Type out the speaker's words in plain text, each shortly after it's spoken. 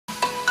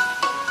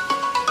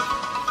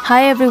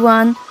Hi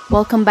everyone,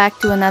 welcome back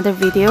to another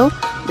video.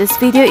 This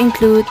video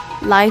includes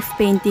live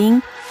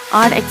painting,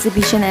 art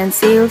exhibition and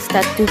sales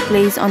that took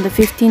place on the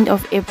 15th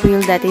of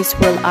April, that is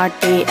World Art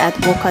Day at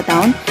Wokha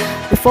Town.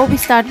 Before we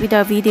start with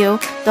our video,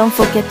 don't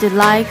forget to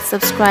like,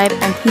 subscribe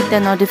and hit the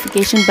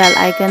notification bell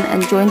icon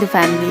and join the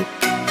family.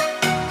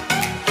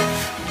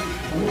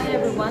 Hi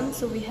everyone,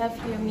 so we have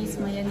here Miss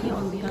Mayani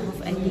on behalf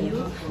of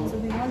IDU. So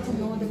we want to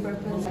know the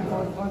purpose of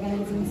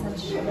organizing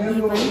such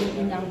event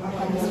in our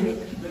Wokha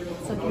district.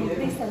 So can you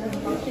please tell us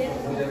about it?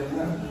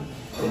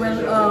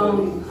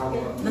 Well,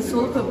 the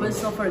sole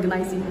purpose of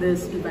organizing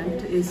this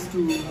event is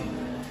to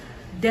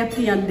depth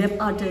the undeaf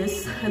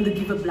artists and to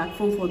give a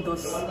platform for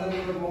those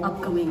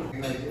upcoming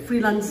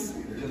freelance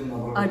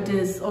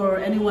artists or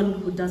anyone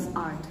who does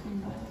art.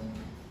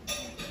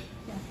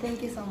 Yeah,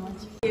 thank you so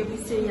much. Here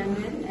is Mr.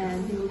 Yanwen,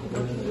 and he will be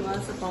talking to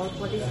us about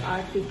what is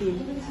art to him.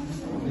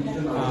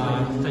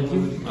 Thank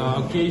you.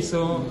 Okay,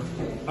 so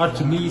art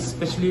to me,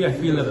 especially, I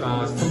feel that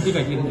something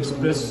I can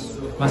express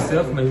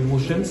myself, my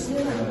emotions,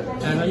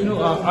 and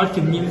art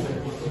can mean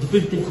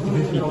different things to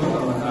different people.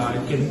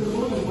 It can,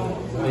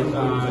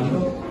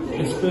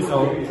 express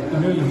our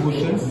inner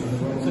emotions.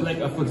 So, like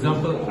for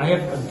example, I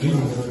have a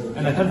dream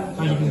and I can't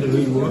find it in the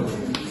real world.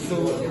 So,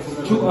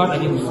 through art, I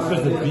can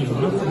express the dream,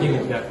 something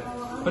like that.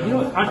 But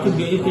art can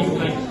be anything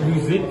like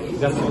music,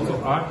 that's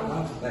also art.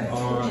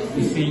 Or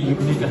you say you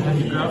make a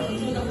handicraft,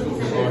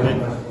 or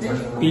like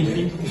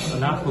painting,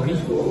 an art for me.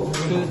 So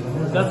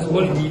that's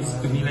what it means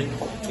to me, like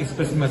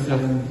expressing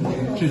myself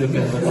through the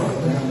canvas.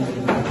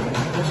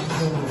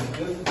 So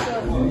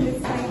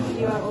this time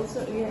you have also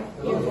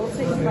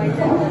invited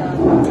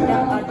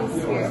young artists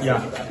here. Yeah.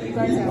 You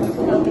guys are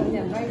also helping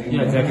them, right?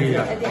 Yeah, exactly.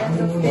 Yeah. At the end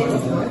of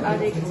this, are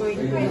they going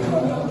to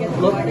get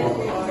awarded,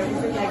 or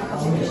is it like a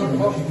competition?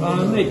 No,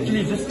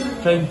 actually, just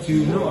trying to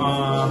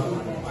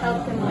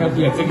Help help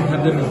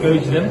them,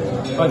 encourage them.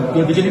 But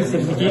they're getting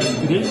certificates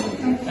today,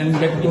 and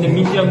like in the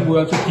meantime, we're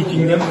also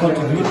teaching them how to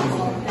do it.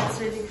 That's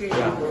really great.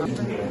 Yeah.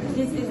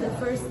 This is the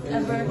first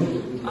ever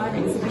art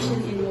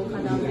exhibition in Wokha,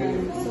 and I'm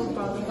so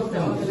proud of the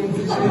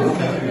organization.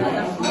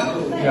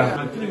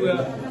 Yeah, actually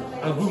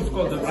our group is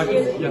called the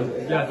Artists,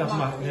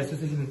 Tafma, the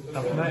association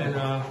Tafma, and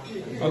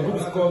our group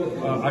is called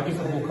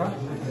Artists of Wokha.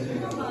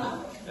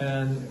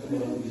 And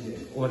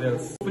what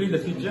else? Hopefully in the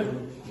future,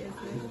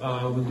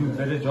 we'll do a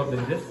better job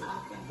than this.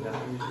 Yeah.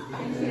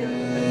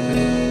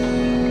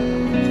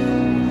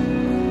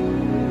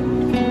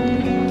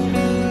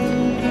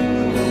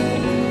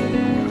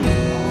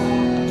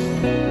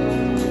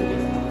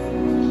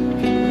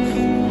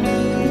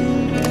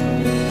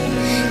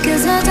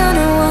 Cause I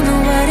don't want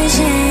nobody to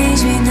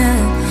change me now.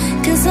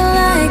 Cause I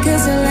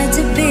like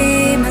to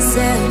be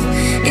myself.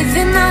 If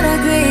you're not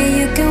agree,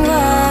 you can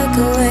walk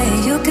away.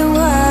 You can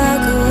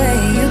walk away,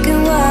 you can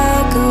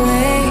walk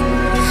away.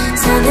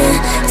 Something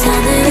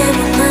in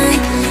my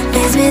mind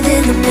makes me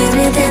think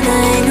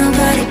I ain't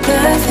nobody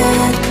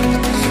perfect.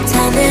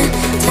 Something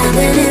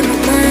in my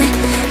mind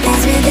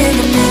makes me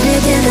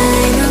think I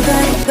ain't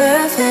nobody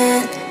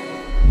perfect.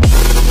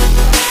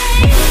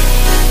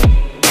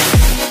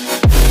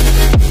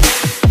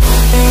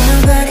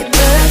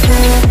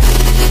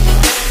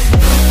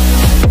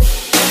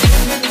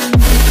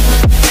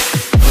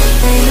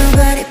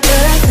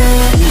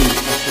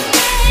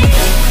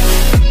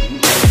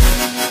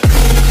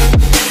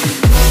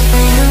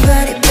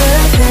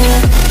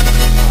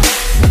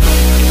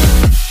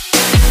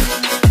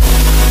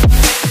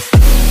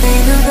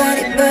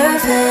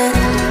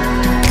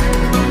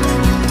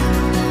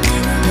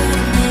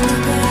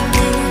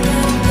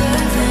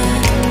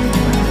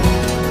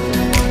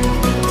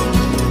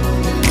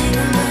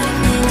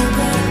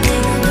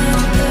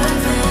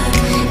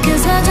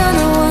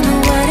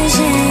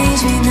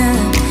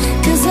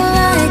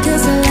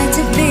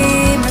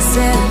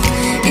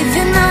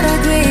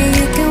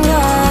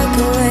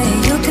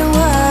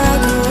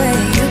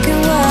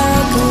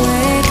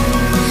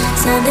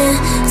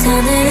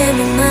 Something in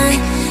my mind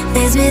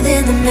makes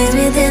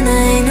me think I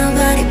ain't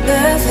nobody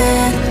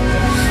perfect.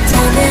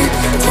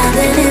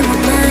 Something in my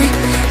mind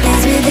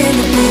makes me think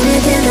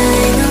I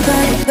ain't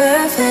nobody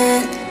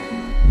perfect.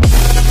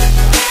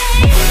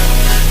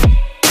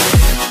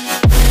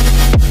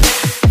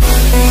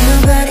 Ain't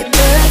nobody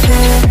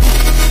perfect.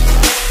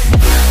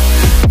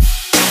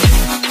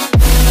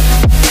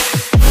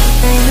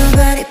 Ain't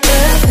nobody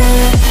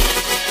perfect.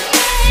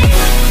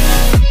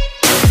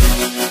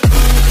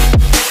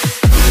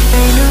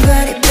 Ain't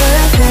nobody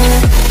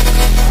perfect.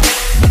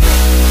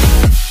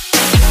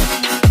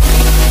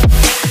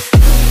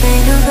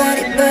 Ain't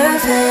nobody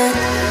perfect.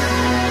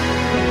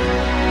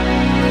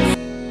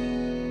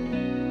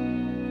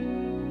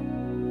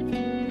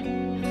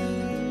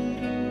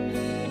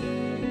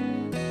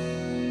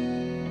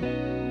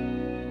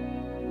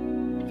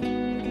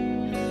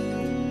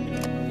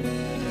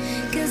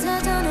 Cause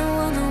I don't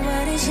want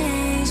nobody to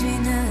change me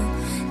now.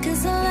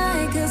 Cause I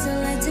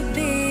like to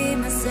be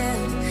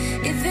myself.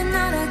 If you're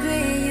not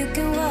agree, you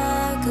can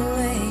walk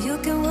away. You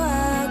can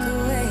walk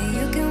away.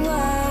 You can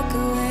walk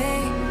away.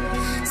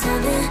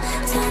 Something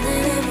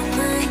in my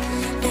mind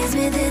makes me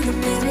within the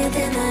maze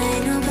within,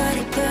 ain't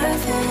nobody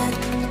perfect.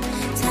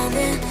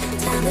 Timing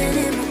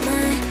in my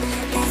mind.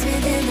 Maze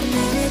within the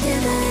maze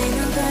within, ain't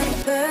nobody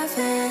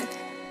perfect.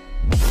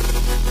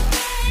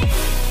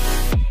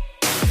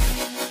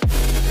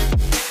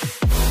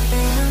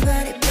 Ain't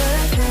nobody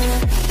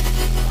perfect.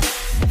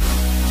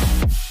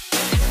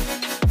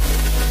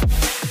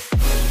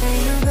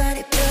 Ain't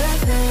nobody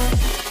perfect.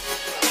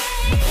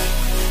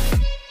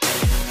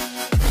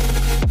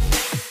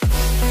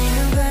 Ain't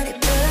nobody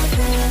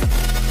perfect.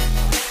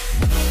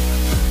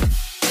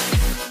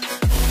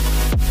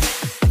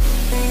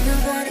 Ain't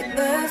nobody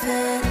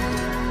perfect.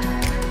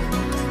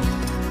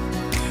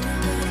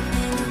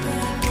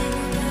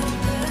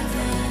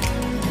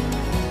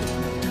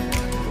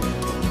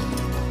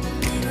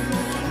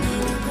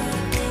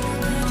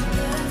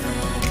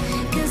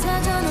 Cause I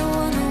don't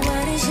want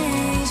nobody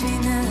change me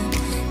now.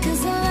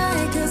 Cause I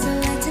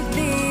like to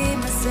be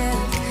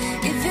myself.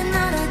 If you're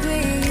not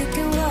agree, you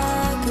can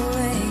walk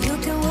away. You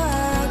can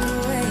walk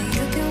away.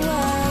 You can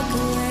walk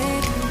away.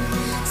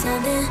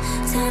 Sounding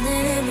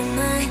in my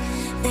mind.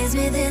 Maze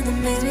within the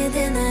maze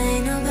within,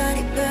 ain't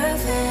nobody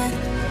perfect.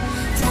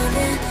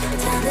 Sounding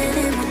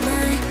in my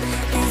mind.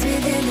 Maze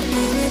within the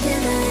maze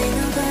within, ain't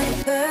nobody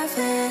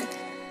perfect.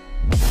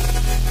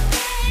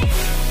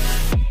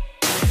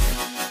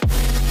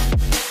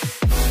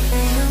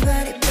 Ain't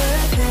nobody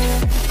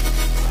perfect.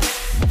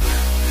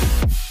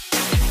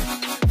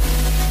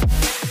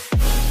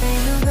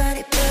 Ain't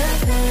nobody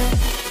perfect. Ain't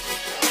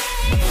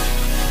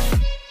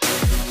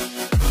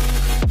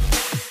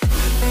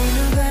nobody perfect. Ain't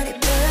nobody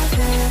perfect.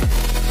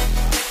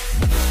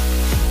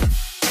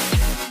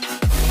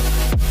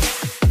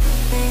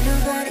 Ain't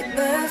nobody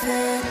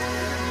perfect.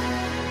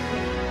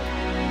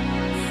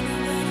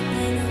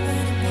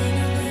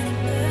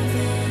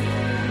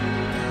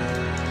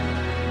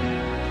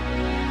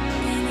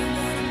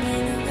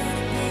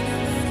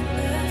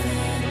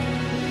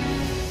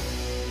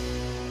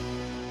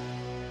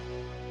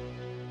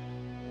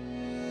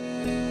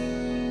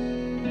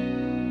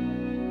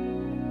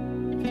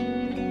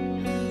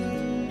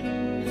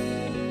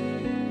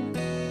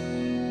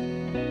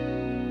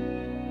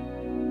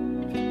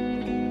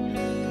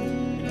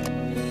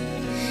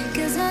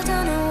 Cause I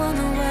don't want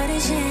nobody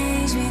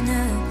change me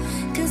now.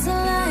 Cause I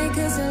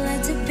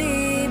like to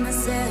be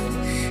myself.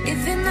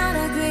 If you're not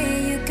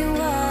agree, you can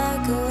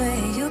walk away.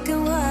 You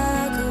can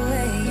walk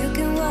away. You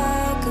can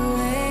walk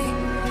away.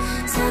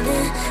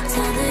 Sounding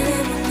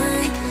in my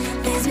mind.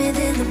 Maze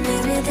within the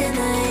maze within,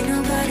 ain't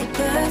nobody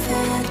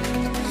perfect.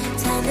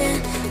 Sounding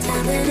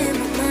in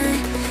my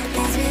mind.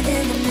 Maze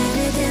within the maze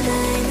within,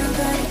 ain't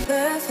nobody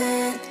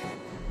perfect.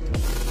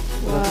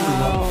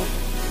 Wow.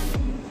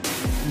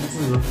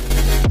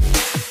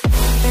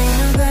 Ain't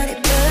nobody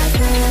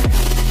perfect.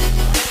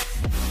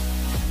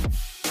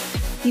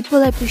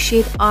 People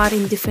appreciate art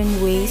in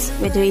different ways,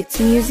 whether it's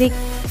music,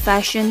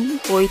 fashion,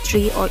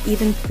 poetry, or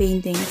even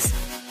paintings,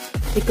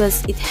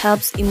 because it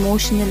helps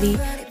emotionally,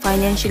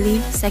 financially,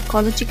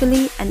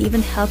 psychologically, and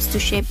even helps to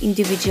shape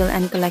individual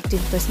and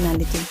collective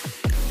personality.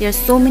 There are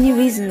so many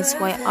reasons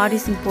why art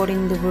is important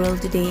in the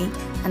world today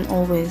and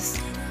always.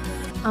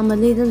 I'm a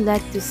little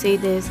late to say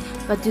this,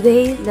 but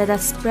today let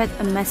us spread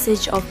a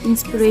message of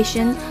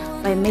inspiration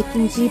by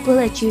making people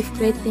achieve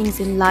great things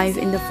in life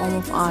in the form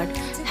of art.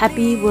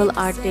 Happy World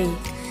Art Day!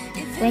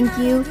 Thank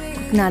you,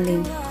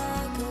 Nagaland.